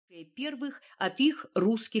первых от их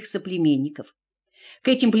русских соплеменников. К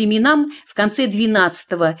этим племенам в конце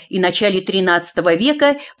XII и начале XIII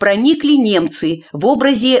века проникли немцы в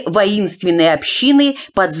образе воинственной общины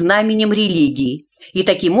под знаменем религии. И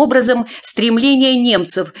таким образом стремление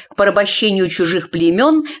немцев к порабощению чужих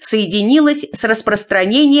племен соединилось с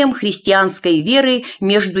распространением христианской веры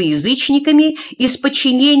между язычниками и с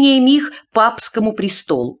подчинением их папскому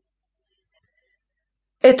престолу.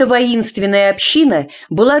 Эта воинственная община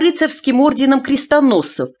была рыцарским орденом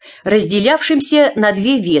крестоносцев, разделявшимся на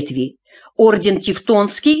две ветви – орден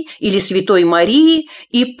Тевтонский или Святой Марии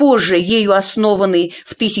и позже ею основанный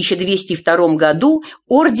в 1202 году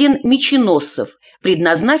орден меченосцев,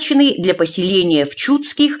 предназначенный для поселения в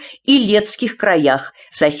Чудских и Летских краях,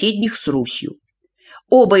 соседних с Русью.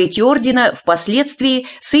 Оба эти ордена впоследствии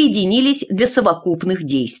соединились для совокупных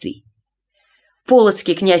действий.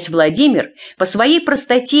 Полоцкий князь Владимир по своей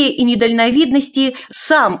простоте и недальновидности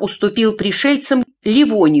сам уступил пришельцам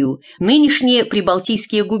Ливонию, нынешние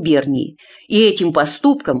прибалтийские губернии, и этим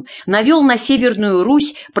поступком навел на Северную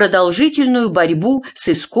Русь продолжительную борьбу с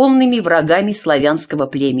исконными врагами славянского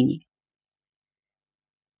племени.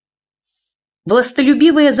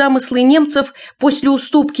 Властолюбивые замыслы немцев после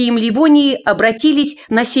уступки им Ливонии обратились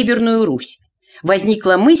на Северную Русь.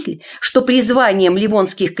 Возникла мысль, что призванием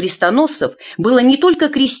ливонских крестоносцев было не только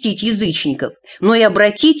крестить язычников, но и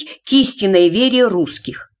обратить к истинной вере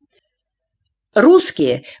русских.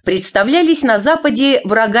 Русские представлялись на Западе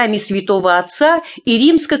врагами Святого Отца и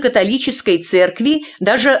римско-католической церкви,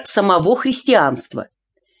 даже самого христианства.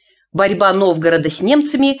 Борьба Новгорода с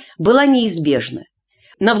немцами была неизбежна.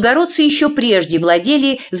 Новгородцы еще прежде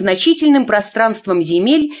владели значительным пространством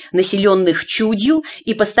земель, населенных чудью,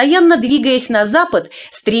 и, постоянно двигаясь на запад,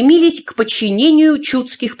 стремились к подчинению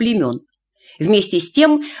чудских племен. Вместе с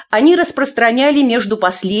тем они распространяли между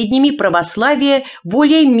последними православие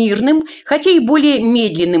более мирным, хотя и более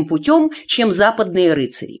медленным путем, чем западные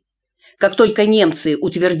рыцари. Как только немцы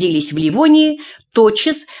утвердились в Ливонии,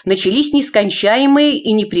 тотчас начались нескончаемые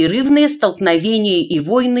и непрерывные столкновения и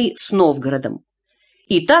войны с Новгородом.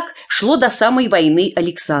 И так шло до самой войны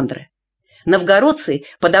Александра. Новгородцы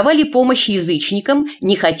подавали помощь язычникам,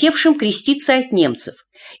 не хотевшим креститься от немцев,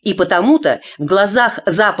 и потому-то в глазах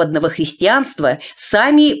западного христианства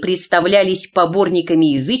сами представлялись поборниками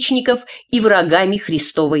язычников и врагами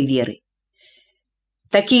Христовой веры.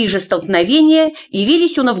 Такие же столкновения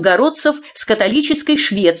явились у новгородцев с католической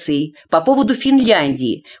Швецией по поводу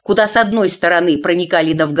Финляндии, куда с одной стороны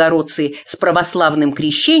проникали новгородцы с православным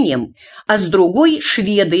крещением, а с другой –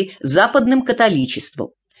 шведы западным католичеством.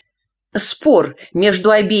 Спор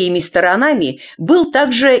между обеими сторонами был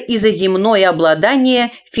также и за земное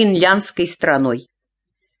обладание финляндской страной.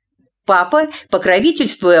 Папа,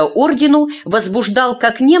 покровительствуя ордену, возбуждал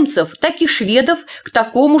как немцев, так и шведов к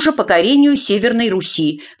такому же покорению Северной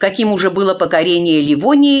Руси, каким уже было покорение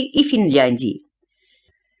Ливонии и Финляндии.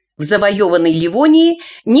 В завоеванной Ливонии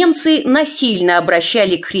немцы насильно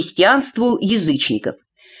обращали к христианству язычников.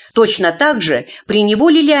 Точно так же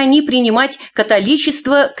приневолили они принимать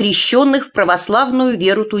католичество крещенных в православную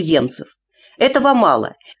веру туземцев. Этого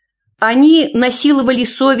мало. Они насиловали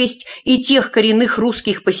совесть и тех коренных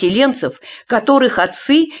русских поселенцев, которых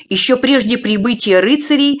отцы еще прежде прибытия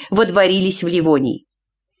рыцарей водворились в Ливонии.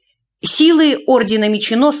 Силы ордена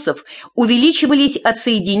меченосцев увеличивались от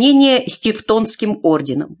соединения с Тевтонским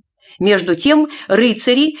орденом. Между тем,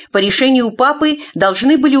 рыцари по решению папы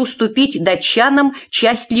должны были уступить датчанам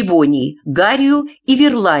часть Ливонии, Гарию и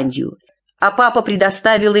Вирландию, а папа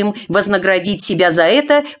предоставил им вознаградить себя за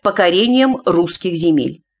это покорением русских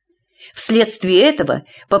земель. Вследствие этого,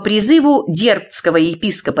 по призыву дербцкого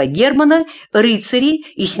епископа Германа, рыцари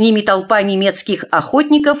и с ними толпа немецких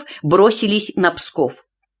охотников бросились на Псков.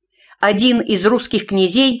 Один из русских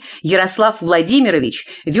князей, Ярослав Владимирович,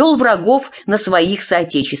 вел врагов на своих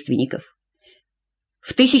соотечественников.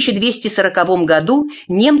 В 1240 году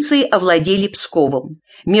немцы овладели Псковом.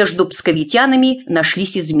 Между псковитянами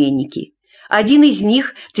нашлись изменники. Один из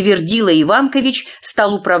них, Твердила Иванкович,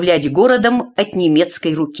 стал управлять городом от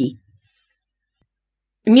немецкой руки.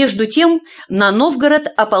 Между тем на Новгород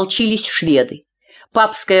ополчились шведы.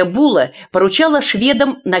 Папская булла поручала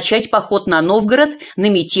шведам начать поход на Новгород на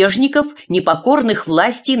мятежников, непокорных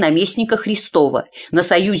власти наместника Христова, на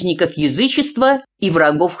союзников язычества и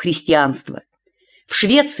врагов христианства. В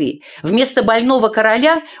Швеции вместо больного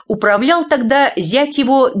короля управлял тогда зять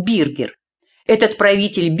его Биргер. Этот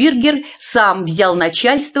правитель Биргер сам взял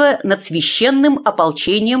начальство над священным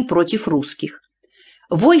ополчением против русских.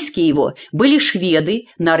 В войске его были шведы,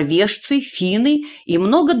 норвежцы, финны и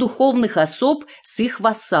много духовных особ с их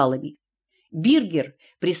вассалами. Биргер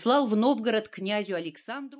прислал в Новгород князю Александру